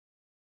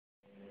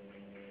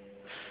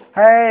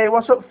Hey,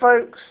 what's up,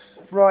 folks?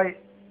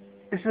 Right,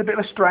 this is a bit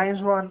of a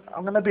strange one.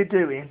 I'm going to be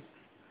doing,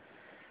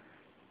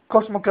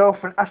 because my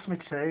girlfriend asked me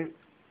to,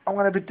 I'm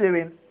going to be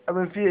doing a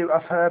review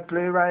of her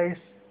Blu-rays.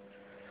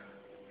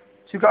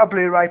 She's got a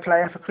Blu-ray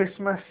player for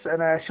Christmas,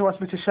 and she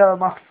wants me to show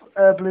them off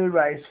her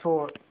Blu-rays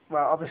for,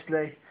 well,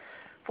 obviously,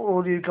 for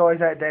all you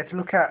guys out there to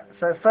look at.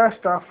 So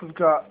first off, we've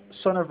got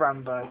Son of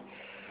Rambo.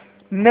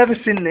 Never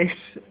seen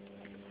this.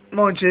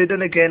 Mind you,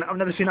 then again, I've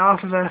never seen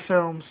half of her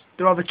films.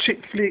 They're either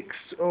chick flicks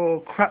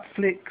or crap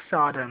flicks,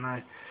 I don't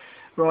know.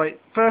 Right,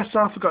 first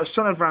off, we've got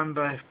Son of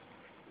Rambo. I'm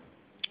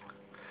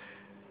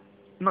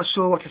not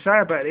sure what to say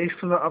about this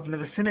because I've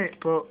never seen it,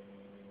 but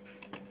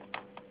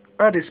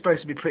I heard it's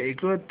supposed to be pretty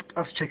good.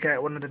 I'll have to check it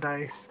out one of the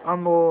days.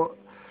 I'm more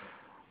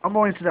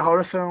into the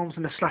horror films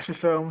and the slasher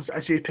films,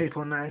 as you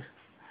people know.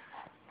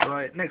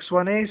 Right, next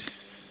one is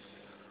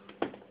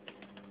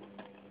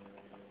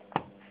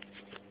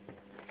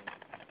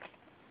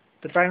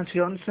The Bounty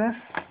Hunter.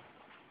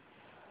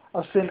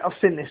 I've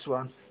seen this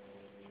one.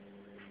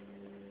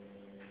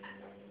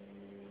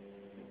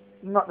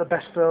 Not the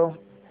best film.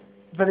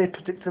 Very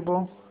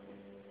predictable.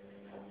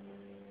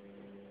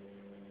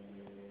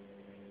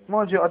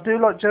 Mind you, I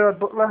do like Gerard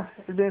Butler.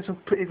 He's doing some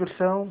pretty good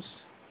films.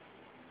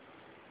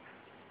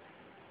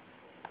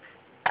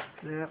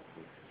 Yeah.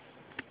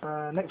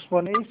 Next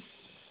one is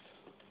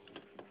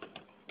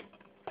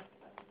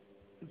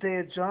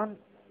Dear John.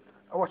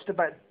 I watched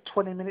about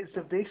 20 minutes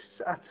of this.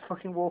 I had to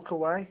fucking walk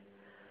away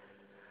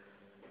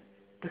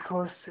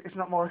because it's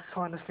not my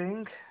kind of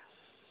thing.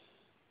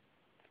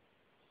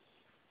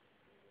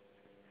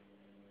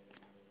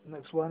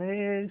 Next one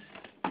is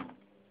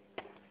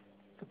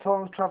The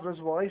Time Traveller's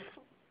Wife.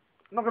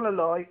 Not gonna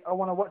lie, I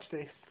want to watch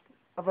this.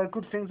 I've heard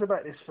good things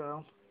about this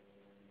film.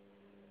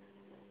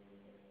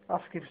 I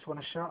have to give this one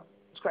a shot.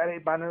 It's got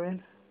Eric Banner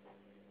in.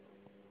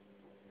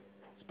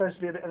 It's supposed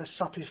to be a bit of a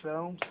soppy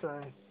film, so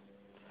I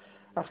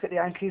have to get the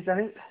Yankees on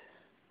it.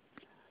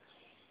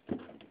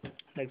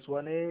 Next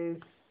one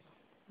is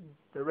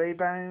The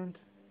Rebound.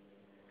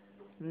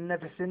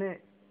 Never seen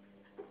it.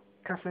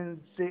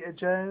 Catherine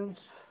Zeta-Jones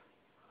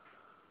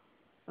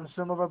and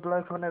some other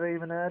bloke I've never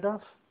even heard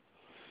of.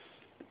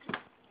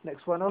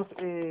 Next one up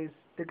is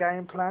The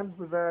Game Plan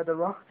with The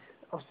Rock.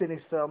 I've seen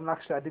this film and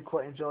actually I did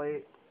quite enjoy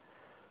it.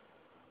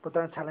 But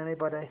don't tell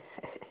anybody.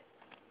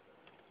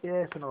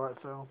 Yeah, it's an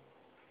alright film.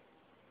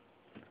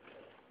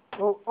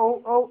 Oh,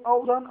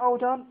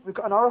 hold on. We've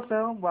got an horror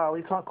film. Well,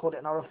 you can't call it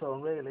an horror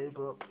film really,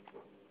 but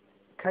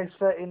Case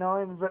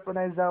 39 with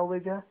Renee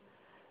Zellweger,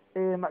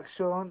 Ian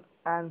McShane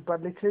and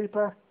Bradley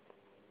Cooper.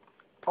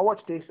 I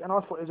watched this and I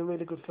thought it was a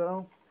really good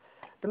film.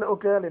 The little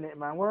girl in it,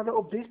 man, what a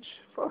little bitch.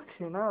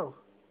 Fucking hell.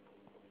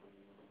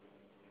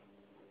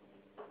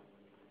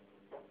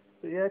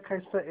 But yeah,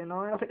 Case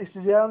 39. I think this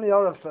is the only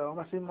horror film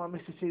that's in my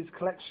Mrs.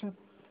 collection.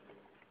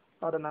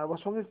 I don't know,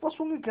 what's wrong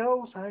with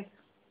girls, hey?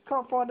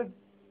 Can't find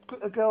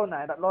a girl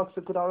now that likes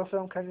a good horror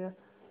film, can you?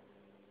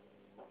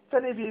 If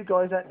any of you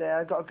guys out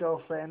there got a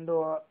girlfriend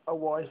or a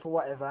wife or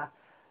whatever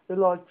who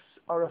likes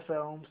horror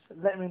films,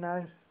 let me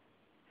know.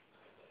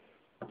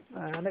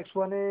 Next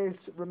one is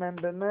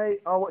Remember Me.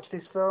 I watched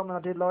this film and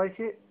I did like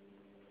it.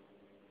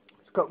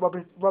 It's got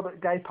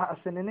Robert Gay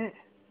Patterson in it.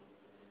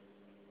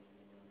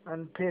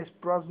 And Pierce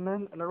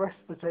Brosnan and the rest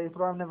of the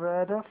people I've never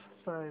heard of,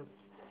 so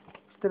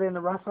still in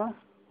the wrapper.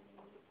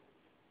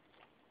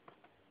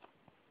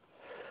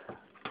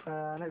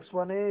 Next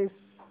one is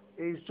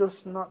He's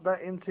Just Not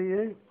That Into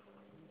You,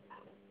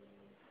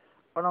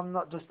 and I'm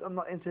not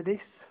into this.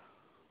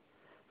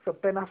 It's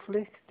got Ben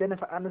Affleck,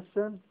 Jennifer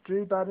Aniston,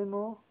 Drew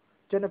Barrymore,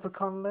 Jennifer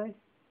Connelly,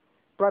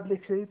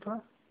 Bradley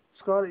Cooper,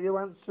 Scarlett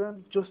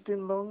Johansson,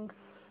 Justin Long.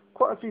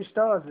 Quite a few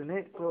stars in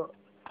it, but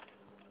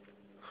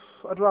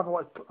I'd rather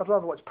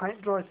watch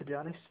paint dry, to be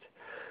honest.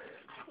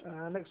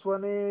 Next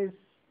one is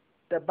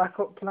The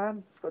Backup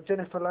Plan. It's got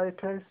Jennifer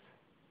Lopez.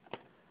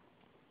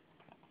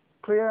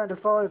 Clear and a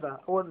fiver.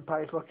 I wouldn't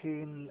pay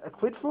fucking a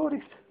quid for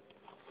this.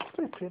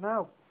 Flipping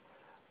hell.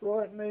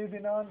 Right,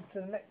 moving on to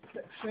the next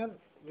section.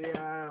 We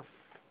have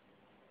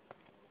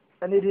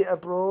An Idiot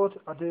Abroad.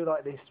 I do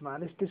like this,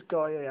 man. This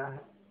guy here.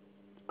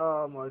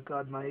 Oh my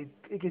god, man.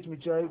 He gives me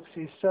jokes.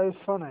 He's so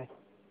funny.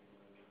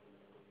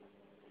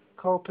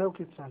 Cole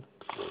Pilkington.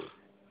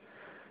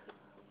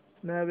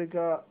 Now we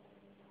got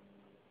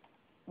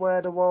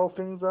Where the Wild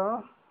Things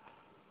Are.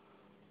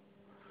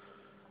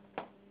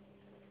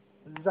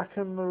 Zack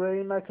and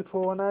Marie Make a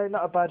Porno.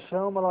 Not a bad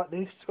film. I like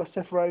this. It's got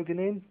Seth Rogen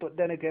in, but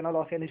then again, I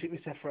like anything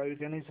with Seth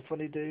Rogen. He's a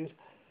funny dude.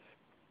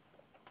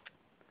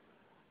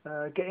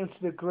 Get Into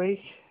the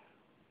Greek.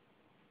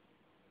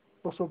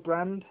 Russell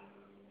Brand.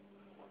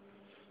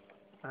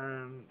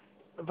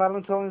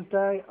 Valentine's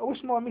Day. I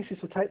wish my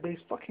missus would take these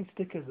fucking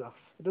stickers off.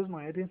 It does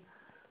my head in.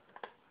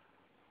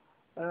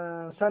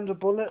 Sandra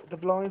Bullock, The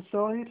Blind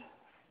Side.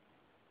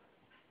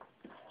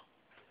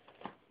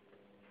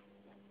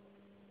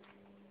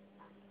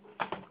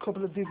 A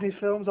couple of Disney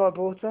films I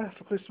bought her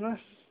for Christmas.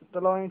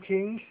 The Lion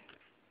King.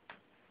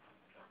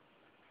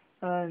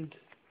 And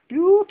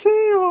Beauty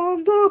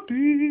and the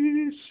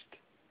Beast.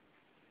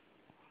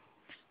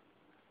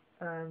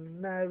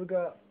 And now we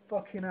got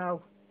fucking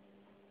hell.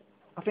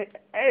 I think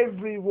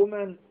every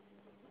woman,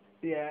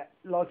 yeah,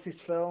 likes this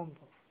film.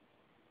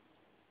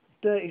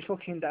 Dirty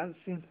fucking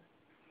Dancing.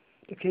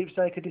 The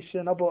keepsake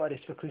edition. I bought this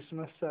for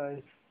Christmas,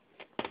 so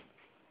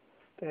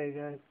there you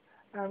go.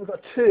 And we've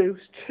got two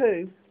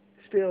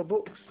steel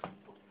books.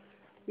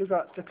 We've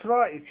got The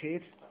Karate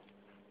Kid.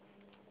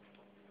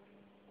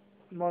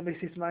 My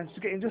missus managed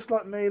to get in just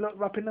like me, look,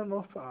 wrapping them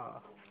up.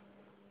 Oh.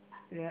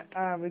 Yeah,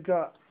 and we've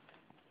got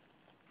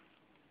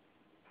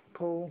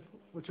Paul,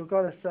 which I've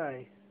got to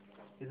say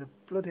is a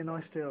bloody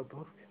nice steel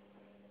book.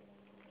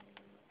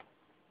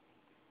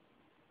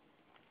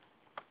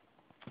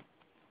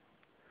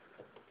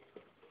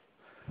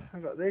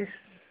 I've got this,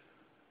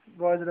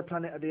 Rise of the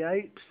Planet of the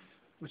Apes,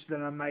 which is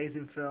an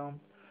amazing film.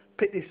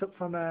 Picked this up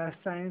from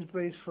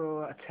Sainsbury's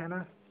for a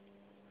tenner.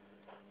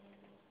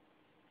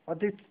 I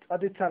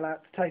did tell her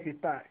to take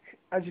it back.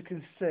 As you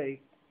can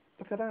see,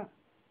 look at that.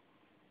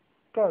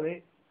 Got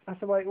it. That's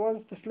the way it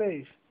was, the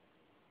sleeve.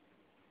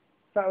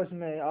 If that was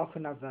me, I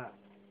couldn't have that.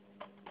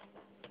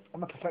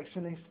 I'm a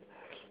perfectionist.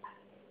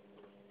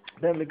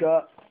 Then we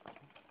got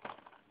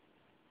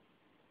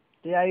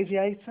The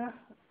Aviator.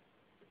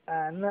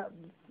 And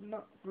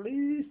not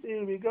least,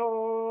 here we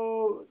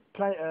go,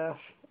 Planet Earth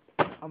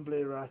on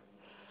Blu-ray.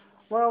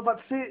 Well,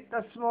 that's it.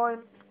 That's my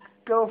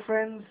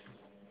girlfriend's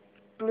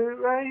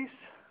Blu-rays.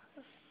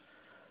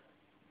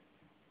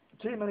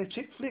 Too many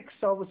chick flicks,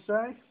 I would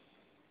say.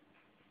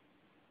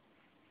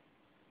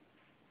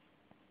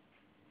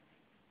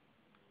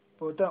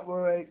 But don't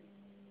worry,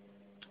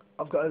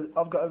 I've got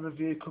a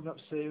review coming up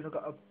soon.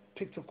 I've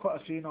picked up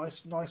quite a few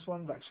nice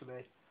ones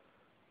actually.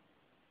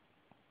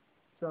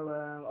 So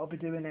I'll be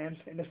doing them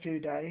in a few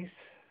days.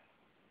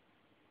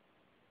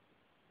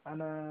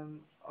 And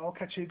I'll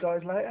catch you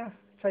guys later.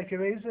 Take it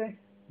easy.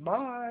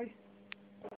 Bye.